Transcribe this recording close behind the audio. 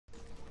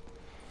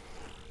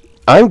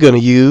I'm gonna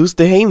use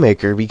the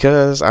Haymaker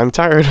because I'm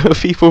tired of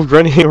people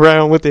running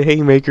around with the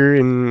Haymaker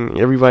and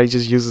everybody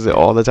just uses it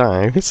all the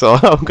time. So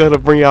I'm gonna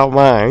bring out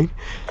mine.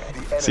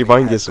 See if I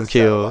can get some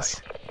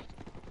kills.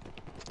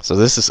 So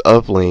this is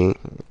Uplink.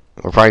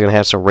 We're probably gonna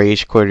have some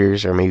rage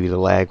quitters, or maybe the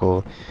lag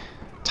will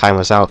time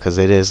us out because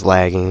it is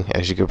lagging,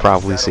 as you could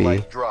probably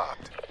see.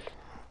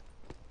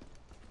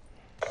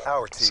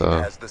 Our team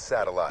has the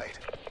satellite.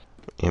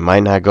 It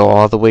might not go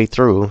all the way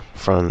through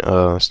from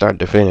start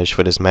to finish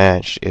for this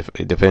match, if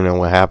depending on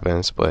what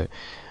happens. But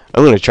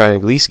I'm gonna try to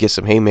at least get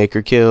some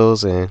Haymaker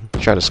kills and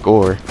try to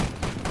score.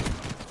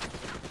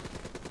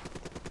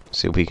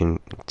 See if we can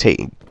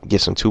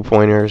get some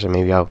 2-pointers, or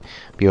maybe I'll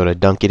be able to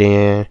dunk it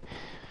in.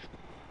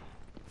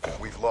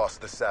 We've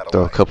lost the satellite.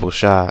 Throw a couple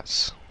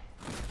shots.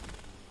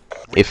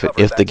 If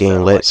the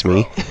game lets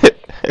me.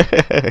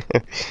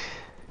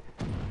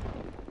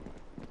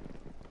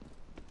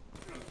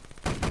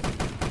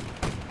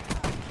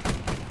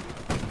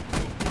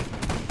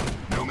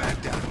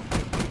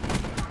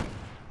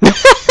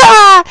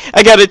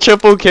 I got a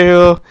triple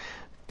kill.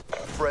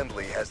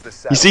 Friendly has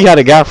the You see how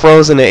the guy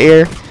froze in the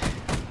air?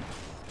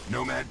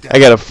 I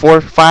got a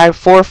 4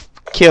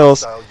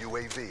 kills.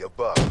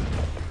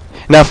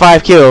 Now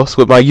 5 kills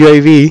with my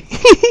UAV.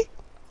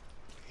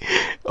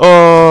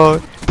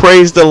 Oh,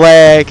 praise the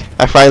lag.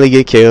 I finally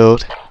get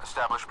killed.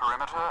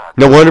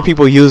 No wonder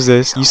people use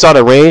this. You saw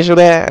the range of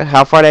that?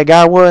 How far that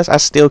guy was? I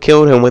still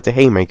killed him with the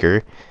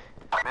Haymaker.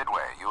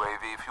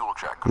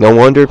 No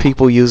wonder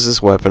people use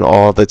this weapon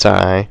all the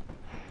time.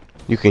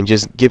 You can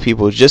just get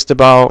people just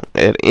about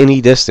at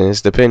any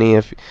distance, depending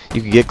if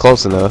you can get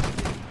close enough.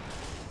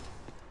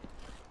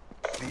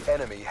 The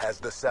enemy has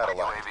the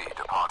satellite.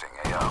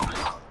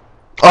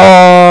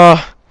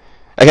 Oh,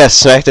 I got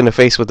smacked in the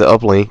face with the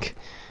uplink.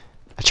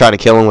 I tried to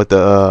kill him with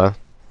the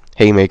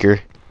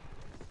Haymaker.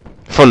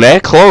 From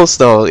that close,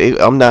 though,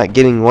 I'm not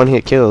getting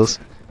one-hit kills.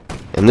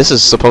 And this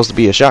is supposed to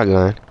be a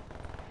shotgun.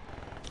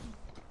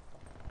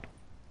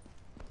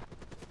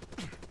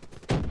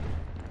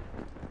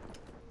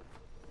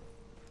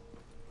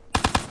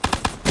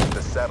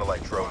 The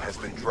satellite drone has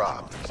been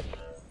dropped.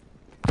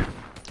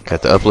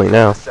 Got the uplink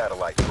now.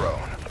 Satellite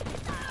drone.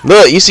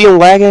 Look, you see him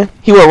lagging?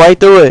 He went right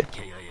through it.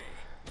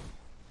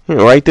 He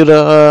went right through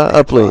the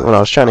uplink when I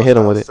was trying to hit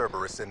him with it.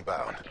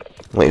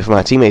 Waiting for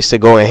my teammates to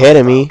go ahead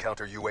of me.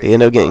 They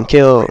end up getting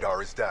killed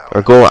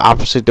or go in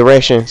opposite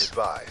directions.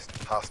 I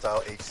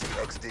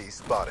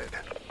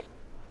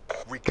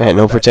had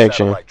no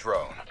protection. Look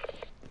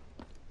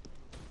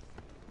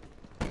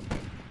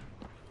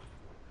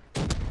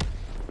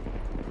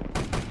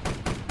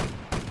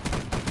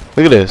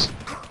at this.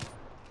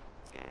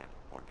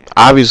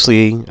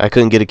 Obviously, I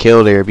couldn't get a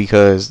kill there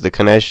because the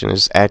connection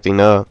is acting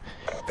up.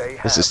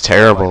 This is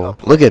terrible.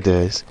 Look at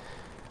this.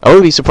 I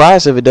wouldn't be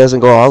surprised if it doesn't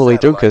go all the way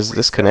through because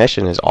this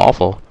connection is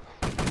awful.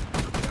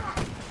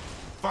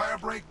 Fire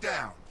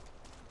breakdown.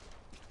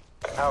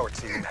 Our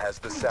team has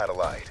the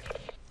satellite.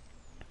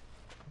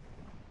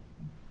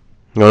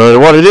 Going under the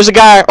water. There's a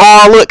guy.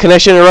 Oh, look,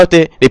 connection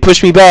interrupted. They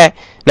pushed me back.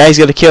 Now he's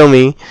gonna kill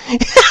me.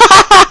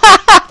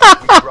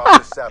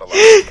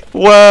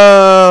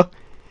 Whoa.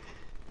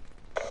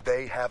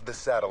 They have the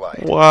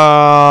satellite.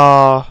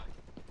 Wow.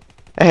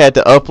 I had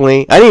the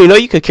uplink. I didn't even know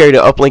you could carry the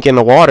uplink in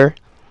the water.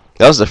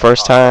 That was the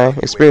first time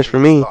experience for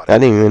me. I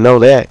didn't even know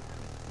that.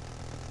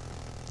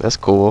 That's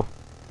cool.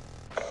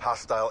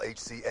 Hostile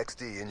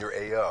HCXD in your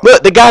AO.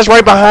 Look, the guy's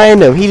right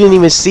behind him. He didn't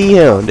even see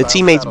him. The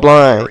teammate's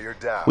blind.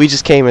 We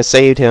just came and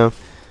saved him.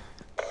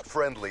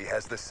 Friendly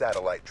has the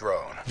satellite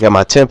drone. Got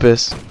my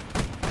Tempest.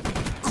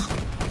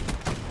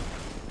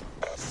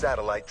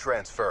 Satellite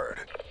transferred.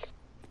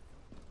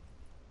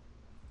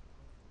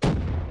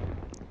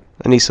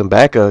 I need some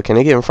backup. Can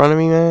they get in front of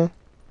me, man?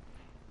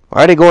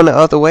 Why are they going the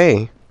other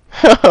way?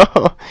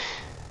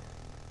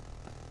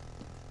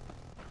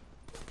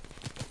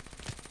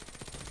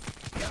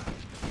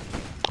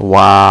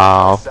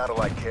 Wow.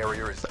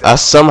 I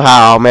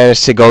somehow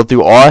managed to go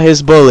through all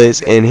his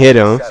bullets and hit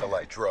him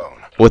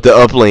with the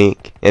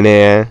uplink, and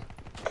then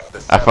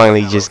I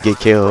finally just get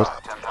killed.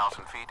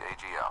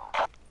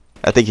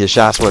 I think his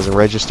shots wasn't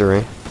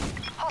registering.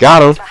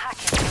 Got him.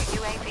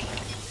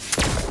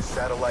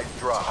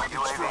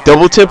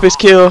 Double Tempest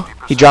kill.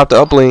 He dropped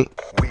the uplink.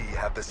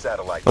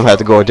 I'm gonna have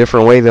to go a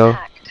different way though.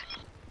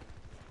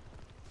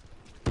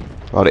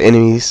 All the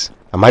enemies.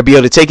 I might be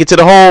able to take it to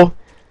the hole.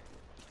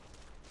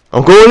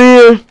 I'm going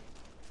in.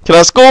 Can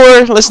I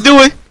score? Let's do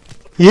it.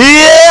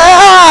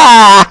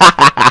 Yeah!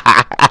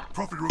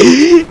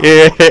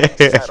 Yeah.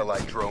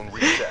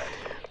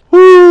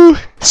 Woo!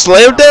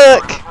 Slam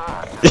dunk.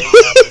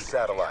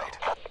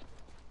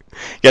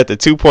 Got the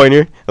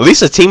 2-pointer. At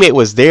least a teammate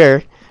was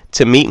there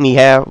to meet me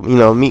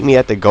meet me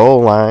at the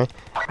goal line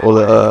or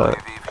the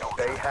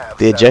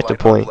ejector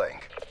point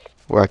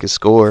where I could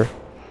score.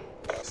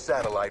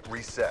 Satellite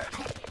reset.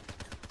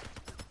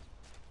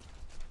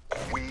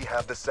 We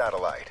have the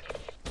satellite.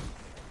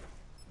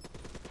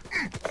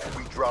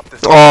 We dropped the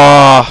satellite.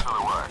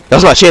 Oh, that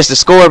was my chance to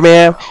score,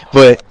 man.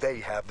 But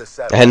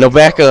I had no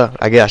backup.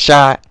 I got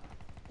shot.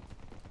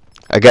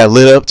 I got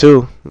lit up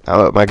too.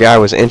 My guy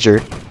was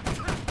injured.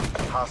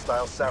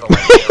 Hostile satellite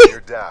carrier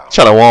down.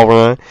 Trying to wall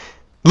run.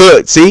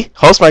 Look, see?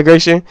 Host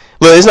migration.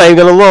 Look, it's not even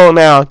gonna load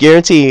now.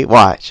 Guaranteed.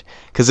 Watch.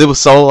 Because it was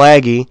so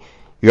laggy.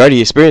 You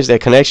already experienced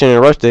that connection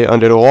interrupted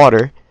under the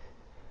water.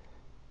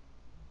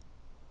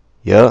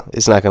 Yup,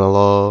 it's not gonna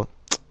load.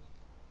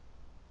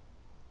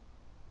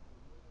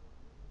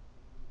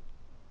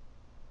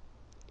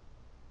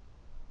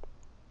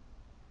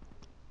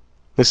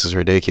 This is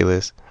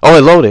ridiculous. Oh,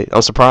 it loaded.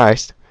 I'm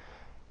surprised.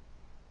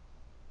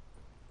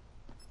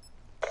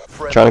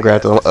 Trying to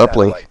grab the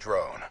uplink.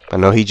 I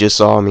know he just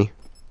saw me.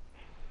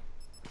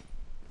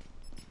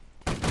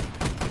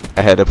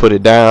 I had to put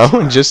it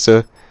down just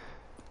to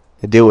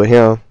deal with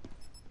him.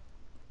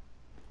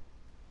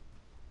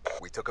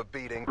 We took a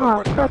beating,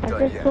 but we're not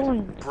done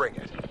yet. Bring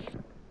it.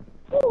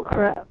 Oh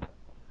crap.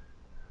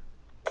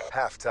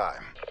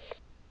 Halftime.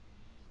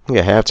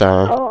 Yeah,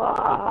 halftime.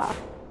 Oh.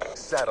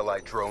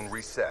 Satellite drone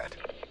reset.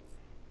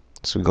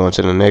 So we're going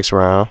to the next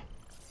round.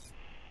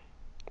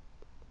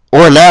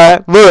 Or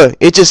not. Look,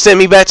 it just sent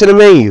me back to the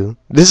menu.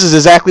 This is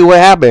exactly what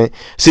happened.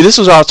 See, this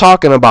was what I was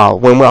talking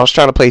about when I was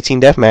trying to play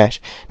Team Deathmatch.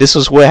 This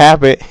was what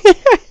happened.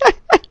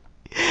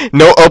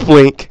 No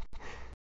uplink.